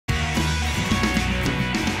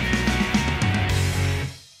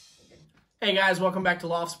Hey guys, welcome back to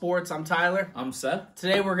Loft Sports. I'm Tyler. I'm Seth.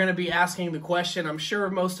 Today we're going to be asking the question I'm sure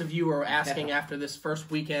most of you are asking after this first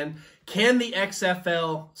weekend. Can the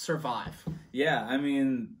XFL survive? Yeah, I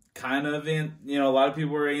mean, kind of, a lot of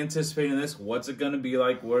people were anticipating this. What's it going to be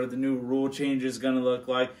like? What are the new rule changes going to look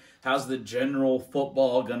like? How's the general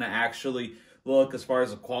football going to actually look as far as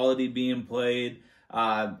the quality being played?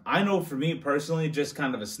 I know for me personally, just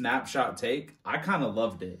kind of a snapshot take, I kind of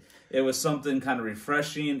loved it. It was something kind of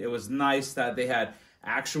refreshing. It was nice that they had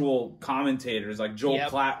actual commentators, like Joel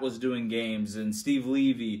Klatt was doing games and Steve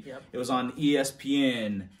Levy. It was on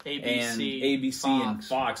ESPN, ABC Fox. And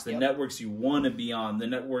Fox, the networks you want to be on, the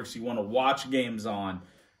networks you want to watch games on.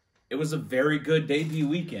 It was a very good debut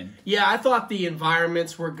weekend. Yeah, I thought the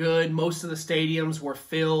environments were good. Most of the stadiums were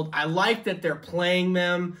filled. I like that they're playing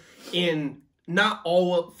them in not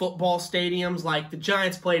all football stadiums. Like the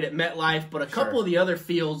Giants played at MetLife, but a couple of the other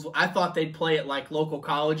fields, I thought they'd play at like local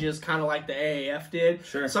colleges, kind of like the AAF did.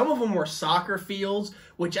 Some of them were soccer fields,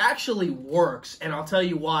 which actually works, and I'll tell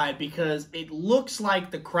you why, because it looks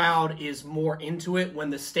like the crowd is more into it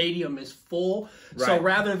when the stadium is full. So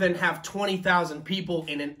rather than have 20,000 people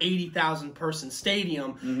in an 80,000 person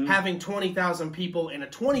stadium, having 20,000 people in a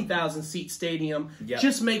 20,000 seat stadium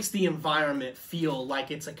just makes the environment feel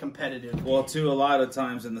like it's a competitive game. Well, too, a lot of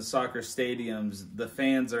times in the soccer stadiums, the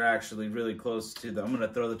fans are actually really close to I'm going to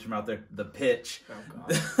throw the term out there, the pitch. Oh,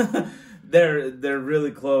 God. They're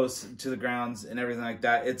really close to the grounds and everything like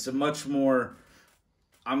that. It's a much more,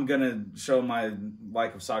 I'm going to show my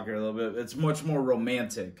like of soccer a little bit. It's much more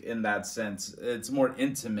romantic in that sense. It's more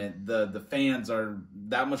intimate. The fans are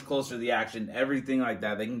that much closer to the action, everything like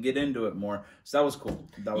that. They can get into it more. So that was cool.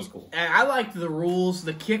 That was cool. And I liked the rules.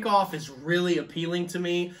 The kickoff is really appealing to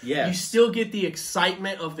me. Yes. You still get the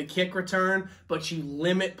excitement of the kick return, but you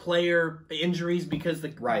limit player injuries because the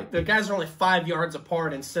guys are only 5 yards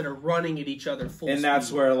apart instead of running at each other full speed. And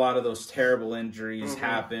that's where a lot of those terrible injuries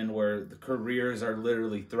happen, where the careers are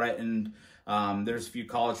literally threatened. There's a few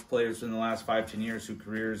college players in the last 5-10 years whose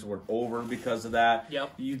careers were over because of that.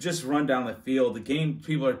 You just run down the field. The game,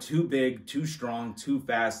 people are too big, too strong, too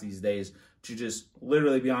fast these days to just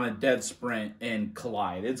literally be on a dead sprint and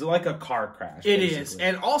collide. It's like a car crash. It is.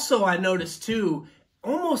 And also I noticed too,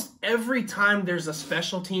 almost every time there's a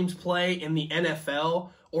special teams play in the NFL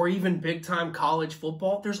or even big-time college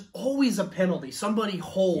football, there's always a penalty. Somebody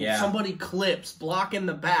holds, somebody clips, block in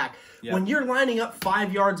the back. When you're lining up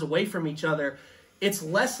 5 yards away from each other, it's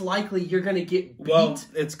less likely you're going to get beat. Well,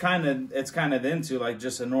 it's kind of into like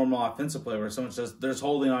just a normal offensive play where someone says there's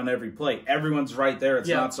holding on every play. Everyone's right there. It's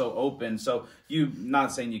not so open. So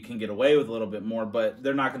not saying you can get away with a little bit more, but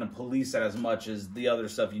they're not going to police that as much as the other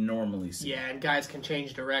stuff you normally see. Yeah, and guys can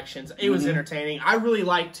change directions. It was entertaining. I really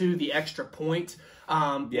liked too the extra point.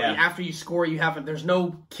 After you score, there's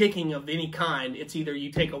no kicking of any kind. It's either you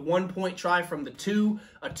take a 1-point try from the 2,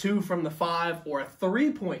 a 2 from the 5, or a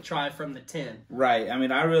 3-point try from the 10. Right. I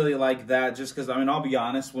mean, I really like that just because, I'll be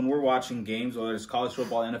honest, when we're watching games, whether it's college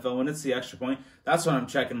football, NFL, when it's the extra point, that's when I'm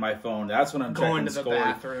checking my phone. That's when I'm going to the scoring.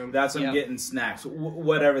 bathroom. That's when I'm getting snacks,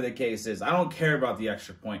 whatever the case is. I don't care about the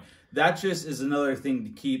extra point. That just is another thing to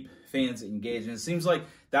keep fans engaged. And it seems like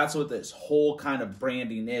that's what this whole kind of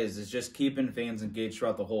branding is just keeping fans engaged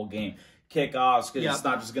throughout the whole game. Kickoffs, because it's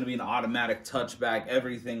not just going to be an automatic touchback,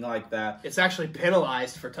 everything like that. It's actually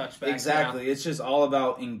penalized for touchbacks. Exactly. It's just all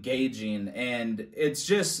about engaging, and it's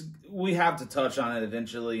just, we have to touch on it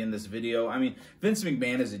eventually in this video. I mean, Vince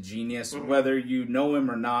McMahon is a genius, whether you know him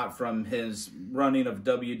or not from his running of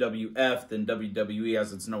WWF, then WWE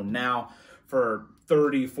as it's known now, for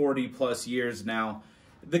 30, 40 plus years now.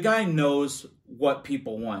 The guy knows what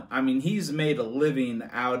people want. I mean, he's made a living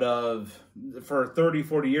out of, for 30,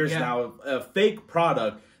 40 years now, a fake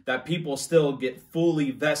product that people still get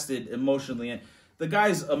fully vested emotionally in. The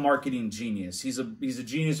guy's a marketing genius. He's a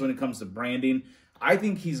genius when it comes to branding. I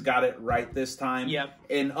think he's got it right this time.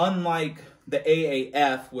 And unlike the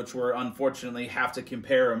AAF, which we're unfortunately have to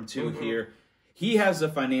compare him to here, he has the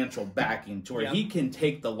financial backing to where he can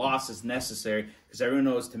take the losses necessary, because everyone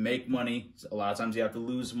knows to make money, a lot of times you have to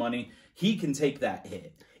lose money. He can take that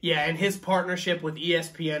hit. Yeah, and his partnership with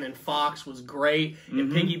ESPN and Fox was great. It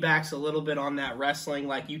piggybacks a little bit on that wrestling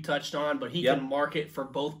like you touched on, but he can market for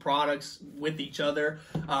both products with each other.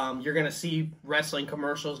 You're going to see wrestling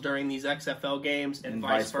commercials during these XFL games and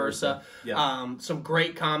vice versa. Some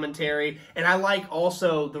great commentary. And I like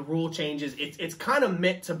also the rule changes. It's kind of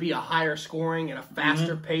meant to be a higher scoring and a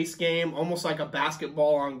faster pace game, almost like a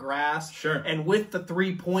basketball on grass. Sure. And with the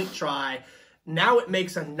 3-point try, now it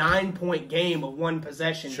makes a 9-point game a one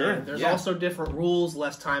possession game. There's also different rules,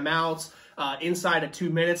 less timeouts. Inside of 2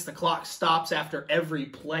 minutes, the clock stops after every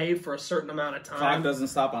play for a certain amount of time. Clock doesn't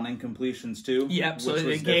stop on incompletions too. Yep. So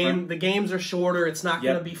the games are shorter. It's not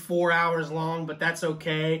going to be 4 hours long, but that's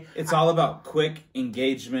okay. It's all about quick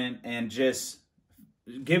engagement and just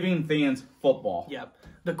giving fans football. Yep.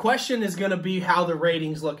 The question is going to be how the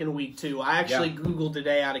ratings look in week 2. I actually Googled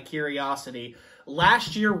today out of curiosity.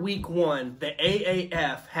 Last year, week 1, the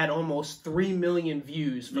AAF had almost 3 million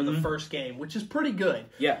views for the first game, which is pretty good.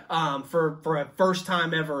 For a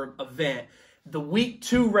first-time ever event. The week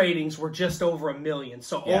 2 ratings were just over 1 million,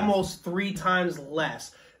 so almost 3 times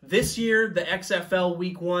less. This year, the XFL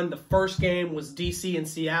week 1, the first game was DC and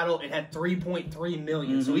Seattle. It had 3.3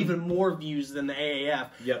 million, so even more views than the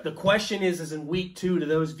AAF. The question is in week 2, do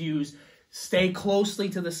those views stay closely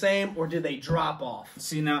to the same, or do they drop off?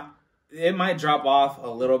 See, now, it might drop off a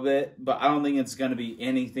little bit, but I don't think it's going to be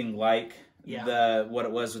anything like what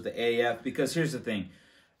it was with the AAF, because here's the thing.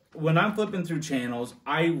 When I'm flipping through channels,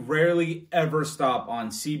 I rarely ever stop on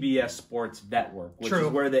CBS Sports Network, which is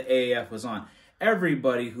where the AAF was on.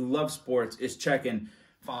 Everybody who loves sports is checking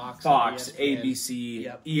Fox,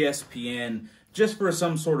 ABC, ESPN, just for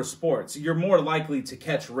some sort of sports. You're more likely to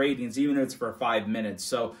catch ratings, even if it's for 5 minutes.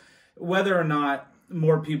 So whether or not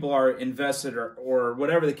more people are invested or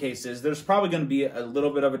whatever the case is, there's probably going to be a little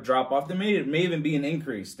bit of a drop-off. There may even be an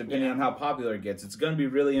increase, depending on how popular it gets. It's going to be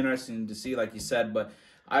really interesting to see, like you said, but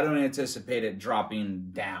I don't anticipate it dropping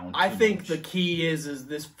down. I think the key is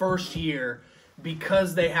this first year,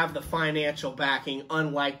 because they have the financial backing,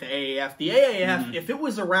 unlike the AAF. The AAF, if it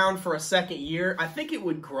was around for a second year, I think it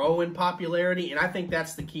would grow in popularity, and I think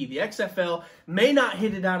that's the key. The XFL may not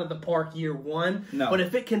hit it out of the park year 1, but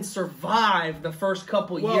if it can survive the first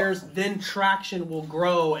couple years, then traction will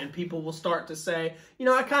grow, and people will start to say, you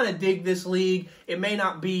know, I kind of dig this league. It may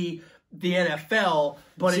not be the NFL,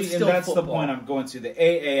 but it's still that's football. The point I'm going to. The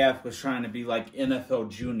AAF was trying to be like NFL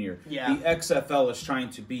Junior. The XFL is trying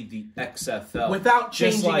to be the XFL. Without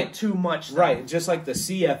changing it too much. Though. Right, just like the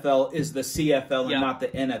CFL is the CFL and not the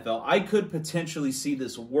NFL. I could potentially see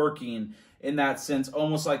this working in that sense,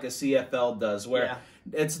 almost like a CFL does, where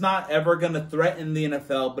it's not ever going to threaten the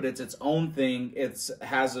NFL, but it's its own thing. It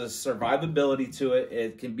has a survivability to it.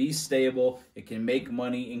 It can be stable. It can make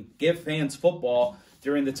money and give fans football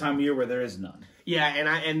during the time of year where there is none. Yeah,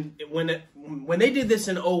 and when they did this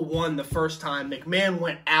in 2001 the first time, McMahon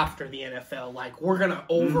went after the NFL. Like, we're going to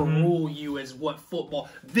overrule you as what football.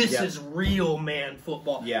 This is real man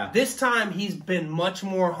football. This time he's been much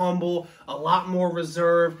more humble, a lot more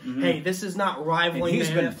reserved. Hey, this is not rivaling the NFL. He's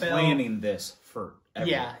been planning this forever.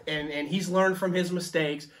 Yeah, and he's learned from his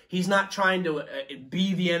mistakes. He's not trying to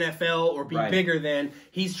be the NFL or be bigger than.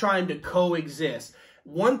 He's trying to coexist.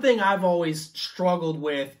 One thing I've always struggled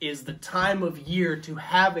with is the time of year to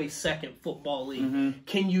have a second football league.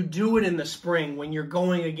 Can you do it in the spring when you're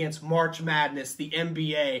going against March Madness, the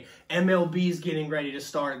NBA, MLB's getting ready to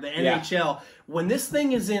start, the NHL? When this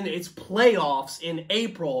thing is in its playoffs in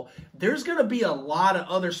April, there's going to be a lot of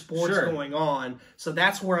other sports going on. So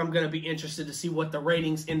that's where I'm going to be interested to see what the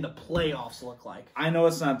ratings in the playoffs look like. I know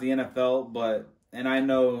it's not the NFL, and I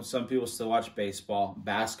know some people still watch baseball.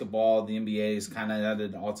 Basketball, the NBA is kind of at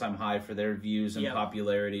an all-time high for their views and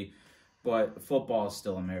popularity. But football is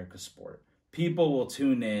still America's sport. People will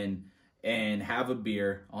tune in and have a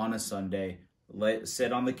beer on a Sunday,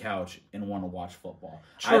 sit on the couch, and want to watch football.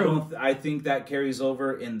 I think that carries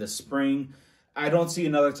over in the spring. I don't see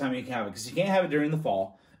another time you can have it, because you can't have it during the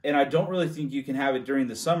fall. And I don't really think you can have it during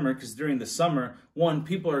the summer, because during the summer, one,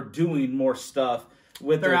 people are doing more stuff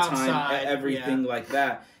with their time, everything like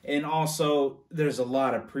that. And also, there's a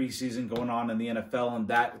lot of preseason going on in the NFL, and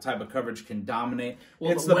that type of coverage can dominate.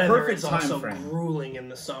 Well, it's the perfect time frame. Grueling in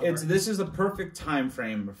the summer. This is a perfect time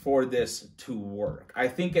frame for this to work. I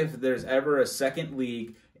think if there's ever a second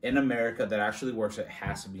league in America that actually works, it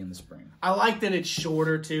has to be in the spring. I like that it's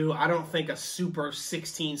shorter, too. I don't think a super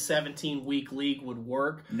 16, 17-week league would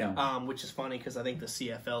work. No. Which is funny, because I think the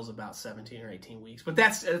CFL is about 17 or 18 weeks. But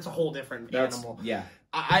that's a whole different animal. Yeah.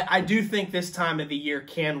 I do think this time of the year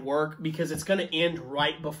can work, because it's going to end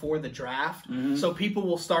right before the draft. So people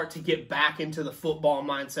will start to get back into the football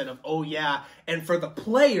mindset of, oh, yeah. And for the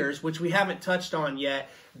players, which we haven't touched on yet,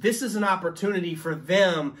 this is an opportunity for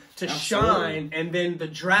them to shine, and then the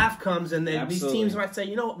draft comes, and then these teams might say,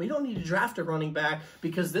 you know what, we don't need to draft a running back,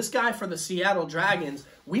 because this guy for the Seattle Dragons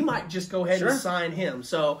we might just go ahead and sign him.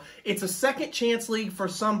 So it's a second chance league for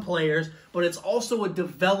some players, but it's also a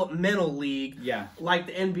developmental league, like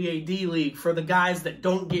the NBA D League, for the guys that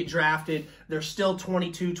don't get drafted. They're still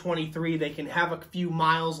 22, 23. They can have a few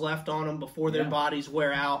miles left on them before their bodies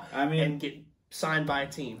wear out and get signed by a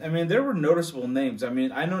team. I mean, there were noticeable names. I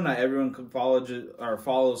mean, I know not everyone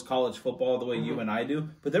follows college football the way you and I do,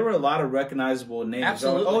 but there were a lot of recognizable names.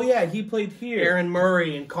 Absolutely. Oh, yeah, he played here. Aaron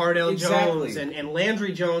Murray and Cardale Jones and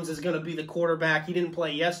Landry Jones is going to be the quarterback. He didn't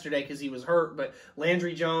play yesterday because he was hurt, but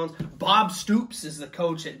Landry Jones. Bob Stoops is the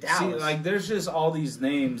coach at Dallas. See, like, there's just all these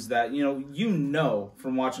names that, you know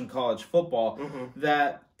from watching college football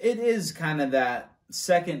that it is kind of that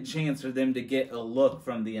second chance for them to get a look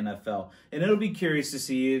from the NFL. And it'll be curious to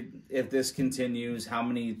see if this continues, how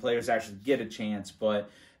many players actually get a chance. But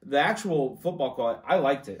the actual football quality, I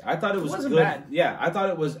liked it. I thought it was wasn't good. Bad. Yeah, I thought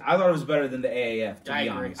it was better than the AAF, to be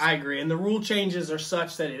honest. I agree. And the rule changes are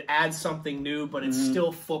such that it adds something new, but it's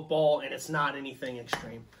still football and it's not anything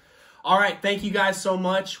extreme. All right, thank you guys so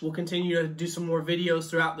much. We'll continue to do some more videos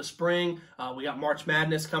throughout the spring. We got March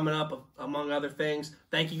Madness coming up, among other things.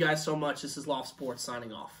 Thank you guys so much. This is Loft Sports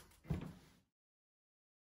signing off.